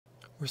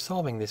We're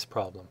solving this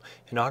problem.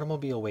 An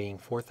automobile weighing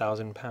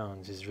 4,000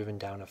 pounds is driven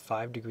down a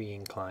 5-degree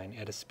incline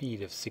at a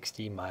speed of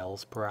 60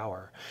 miles per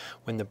hour.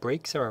 When the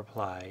brakes are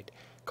applied,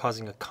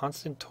 causing a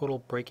constant total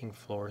braking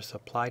force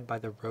applied by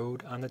the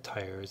road on the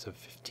tires of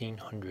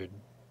 1,500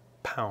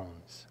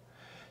 pounds.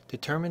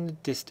 Determine the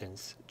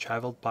distance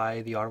traveled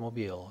by the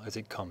automobile as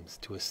it comes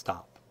to a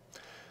stop.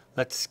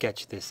 Let's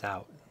sketch this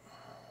out.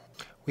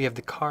 We have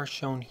the car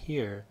shown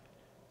here,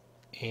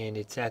 and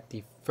it's at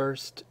the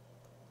first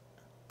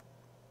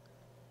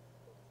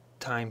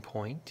time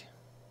point.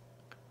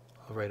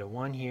 I'll write a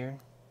 1 here.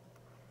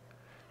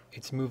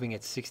 It's moving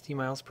at 60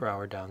 miles per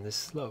hour down this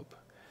slope.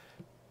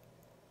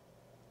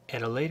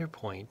 At a later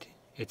point,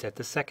 it's at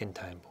the second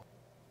time point.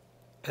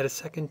 At a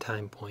second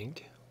time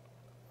point,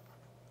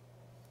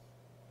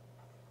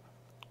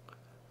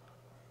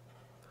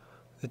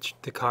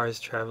 the car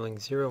is traveling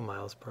 0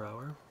 miles per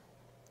hour,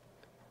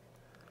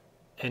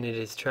 and it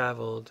has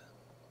traveled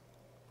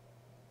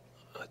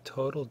a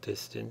total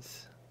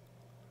distance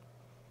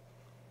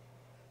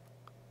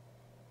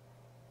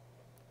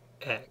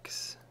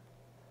x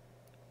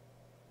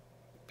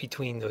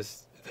between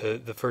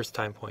the first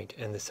time point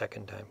and the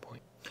second time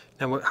point.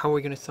 Now, how are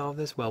we going to solve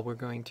this? Well, we're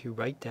going to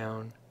write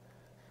down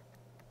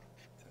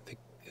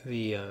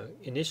the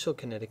initial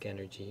kinetic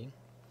energy,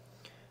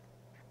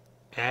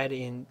 add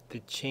in the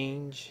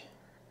change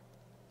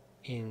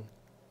in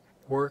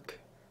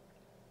work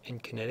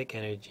and kinetic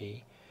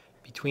energy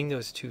between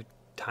those two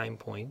time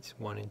points,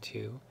 1 and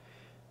 2,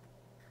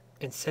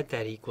 and set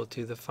that equal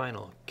to the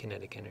final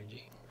kinetic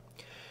energy.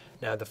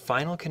 Now, the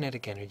final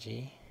kinetic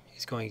energy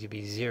is going to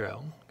be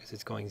 0 because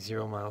it's going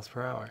 0 miles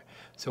per hour.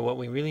 So what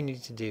we really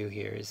need to do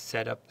here is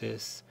set up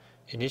this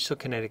initial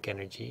kinetic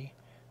energy,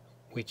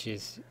 which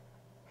is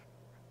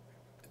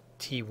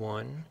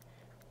T1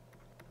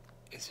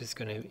 is just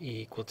going to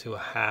be equal to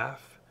 1/2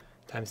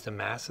 times the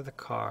mass of the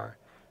car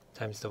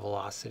times the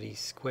velocity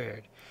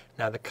squared.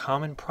 Now, the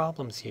common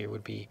problems here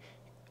would be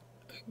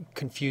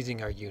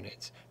confusing our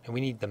units. And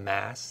we need the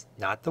mass,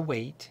 not the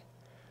weight.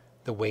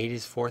 The weight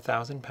is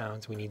 4,000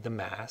 pounds. We need the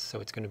mass, so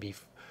it's going to be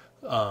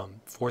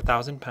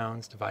 4,000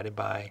 pounds divided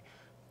by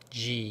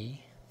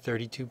g,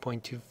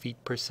 32.2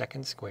 feet per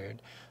second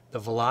squared. The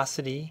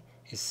velocity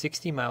is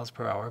 60 miles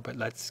per hour, but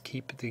let's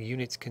keep the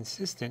units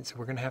consistent, so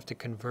we're going to have to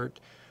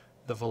convert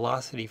the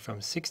velocity from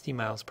 60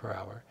 miles per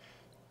hour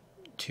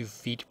to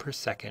feet per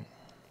second.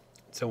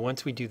 So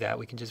once we do that,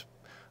 we can just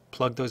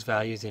plug those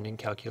values in and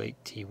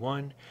calculate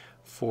T1.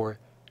 For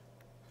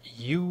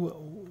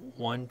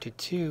U1 to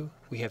 2,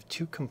 we have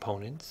two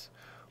components.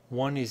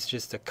 One is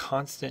just a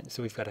constant,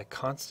 so we've got a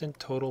constant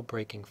total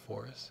braking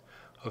force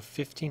of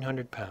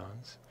 1,500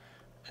 pounds.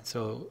 And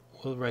so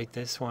we'll write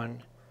this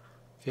one,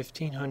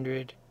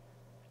 1,500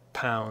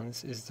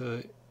 pounds is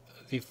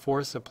the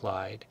force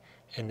applied,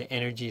 and the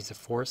energy is the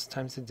force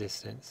times the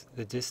distance.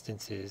 The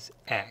distance is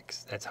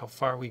x. That's how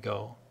far we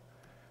go.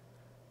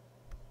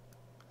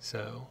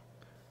 So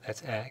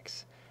that's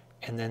x.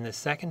 And then the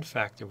second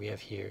factor we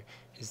have here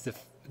is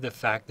the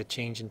fact, the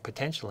change in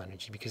potential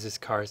energy, because this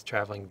car is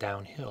traveling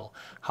downhill.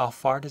 How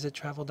far does it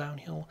travel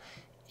downhill?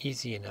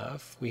 Easy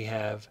enough. We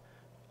have,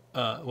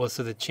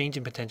 so the change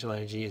in potential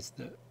energy is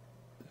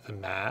the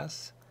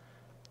mass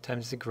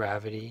times the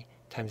gravity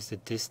times the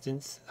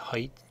distance,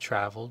 height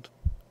traveled,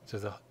 so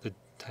the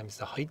times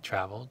the height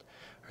traveled,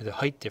 or the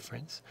height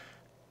difference.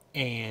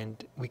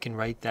 And we can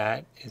write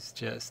that as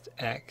just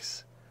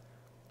x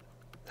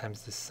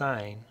times the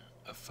sine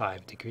of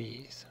 5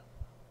 degrees.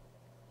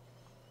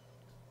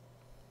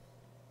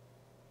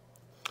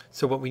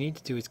 So what we need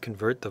to do is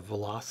convert the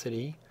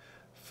velocity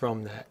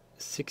from that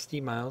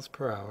 60 miles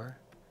per hour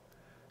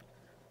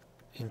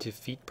into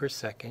feet per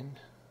second.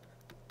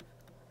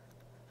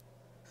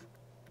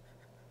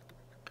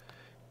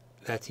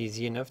 That's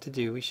easy enough to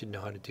do. We should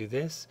know how to do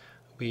this.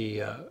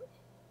 We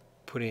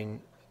put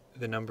in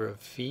the number of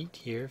feet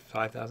here,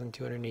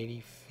 5,280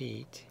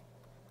 feet,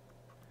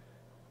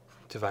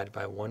 divided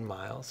by 1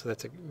 mile. So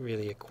that's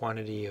really a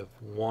quantity of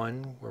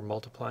 1 we're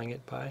multiplying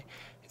it by.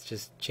 It's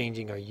just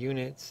changing our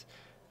units.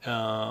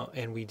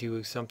 And we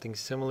do something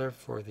similar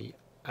for the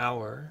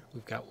hour.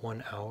 We've got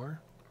 1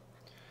 hour,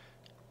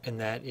 and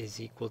that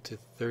is equal to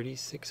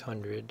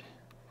 3,600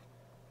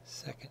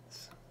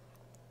 seconds.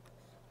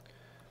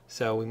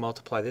 So we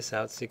multiply this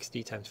out,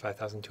 60 times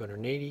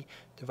 5,280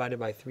 divided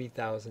by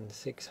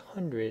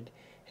 3,600,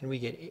 and we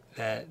get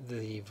that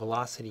the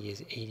velocity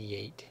is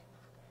 88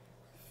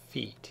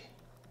 feet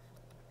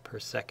per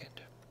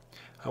second.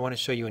 I want to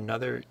show you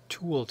another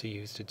tool to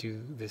use to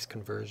do this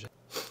conversion.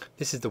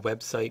 This is the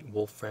website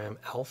Wolfram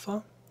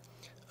Alpha.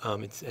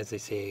 It's, as they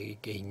say,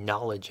 a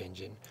knowledge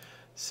engine,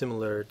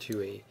 similar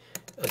to a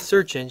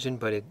search engine,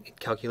 but it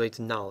calculates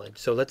knowledge.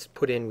 So let's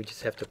put in, we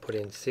just have to put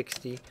in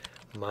 60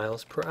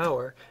 miles per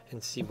hour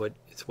and see what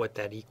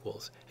that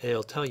equals. And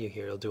it'll tell you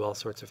here, it'll do all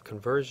sorts of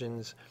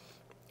conversions.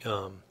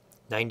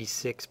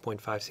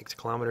 96.56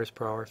 kilometers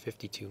per hour,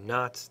 52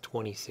 knots,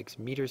 26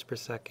 meters per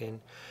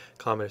second,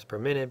 kilometers per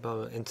minute, blah,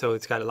 blah. And so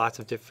it's got lots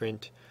of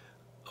different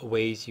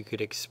ways you could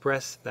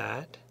express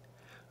that.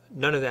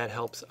 none of that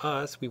helps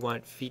us. We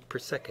want feet per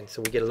second.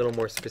 So we get a little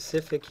more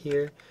specific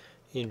here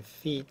in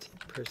feet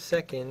per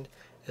second,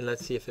 and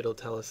let's see if it'll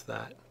tell us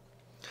that.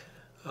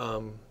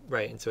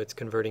 Right, and so it's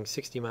converting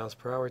 60 miles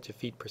per hour to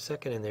feet per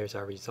second, and there's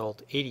our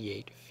result,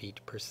 88 feet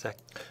per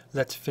second.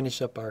 Let's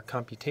finish up our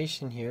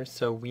computation here.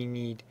 So we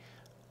need,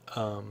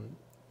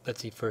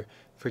 let's see, for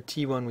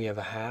T1 we have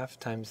a half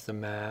times the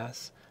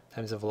mass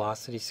times the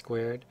velocity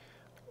squared.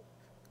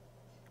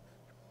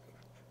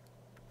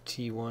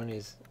 T1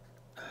 is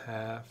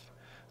half.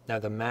 Now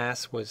the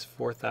mass was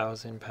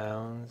 4,000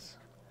 pounds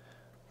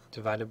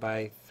divided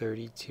by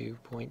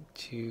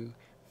 32.2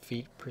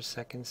 feet per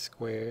second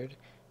squared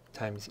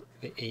times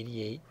the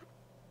 88.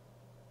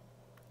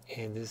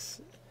 And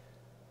this,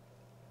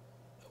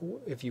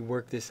 if you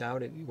work this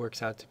out, it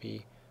works out to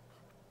be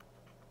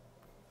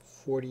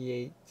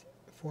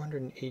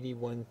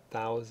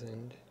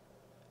 481,000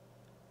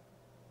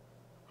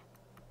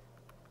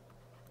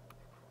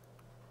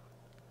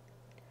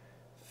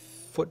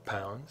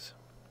 foot-pounds.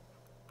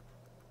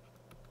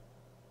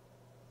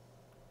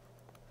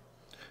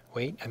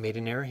 Wait, I made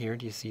an error here.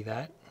 Do you see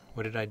that?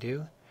 What did I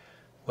do?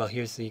 Well,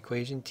 here's the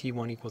equation.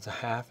 T1 equals a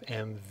half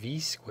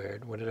mv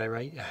squared. What did I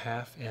write? A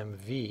half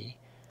mv.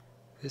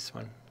 This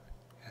one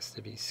has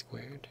to be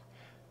squared.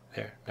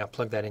 There. Now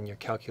plug that in your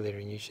calculator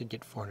and you should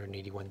get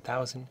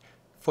 481,000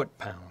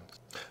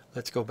 foot-pounds.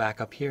 Let's go back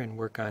up here and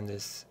work on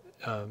this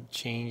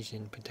change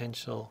in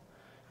potential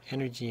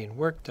energy and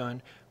work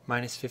done.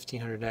 Minus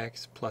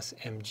 1500x plus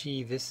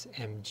mg. This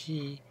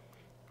mg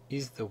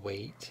is the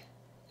weight.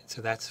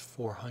 So that's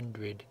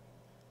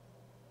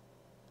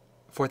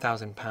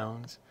 4,000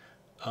 pounds.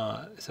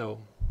 So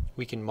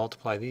we can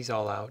multiply these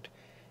all out,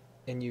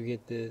 and you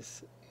get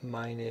this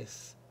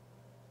minus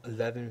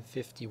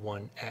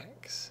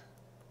 1151x.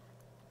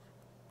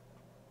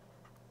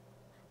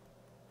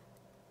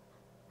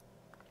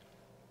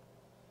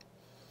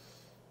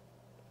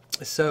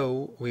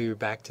 So we're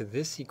back to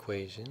this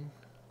equation,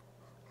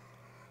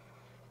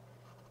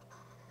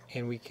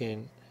 and we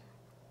can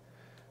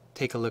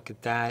take a look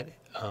at that,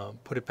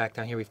 put it back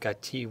down here. We've got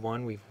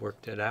T1, we've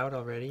worked it out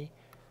already.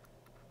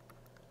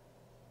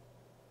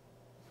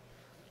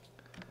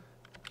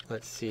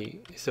 Let's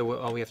see, so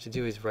all we have to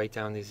do is write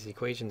down this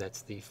equation.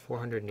 That's the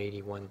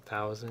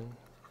 481,000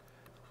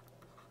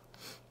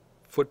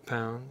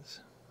 foot-pounds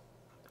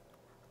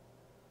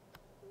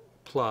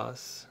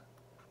plus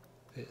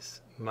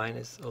this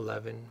minus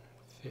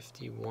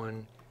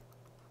 1151x,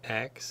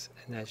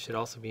 and that should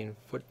also be in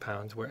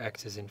foot-pounds where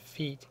x is in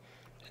feet,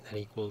 and that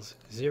equals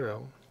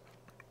 0.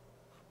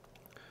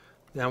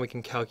 Now we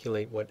can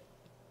calculate what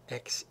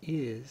x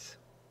is,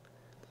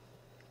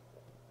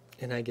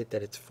 and I get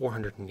that it's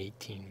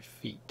 418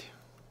 feet.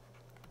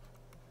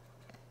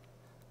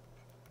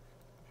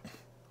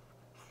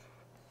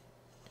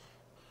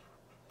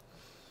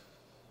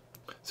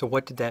 So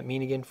what did that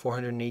mean again,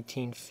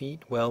 418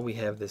 feet? Well, we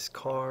have this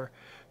car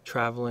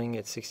traveling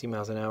at 60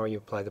 miles an hour. You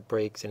apply the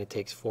brakes, and it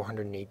takes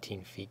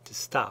 418 feet to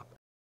stop.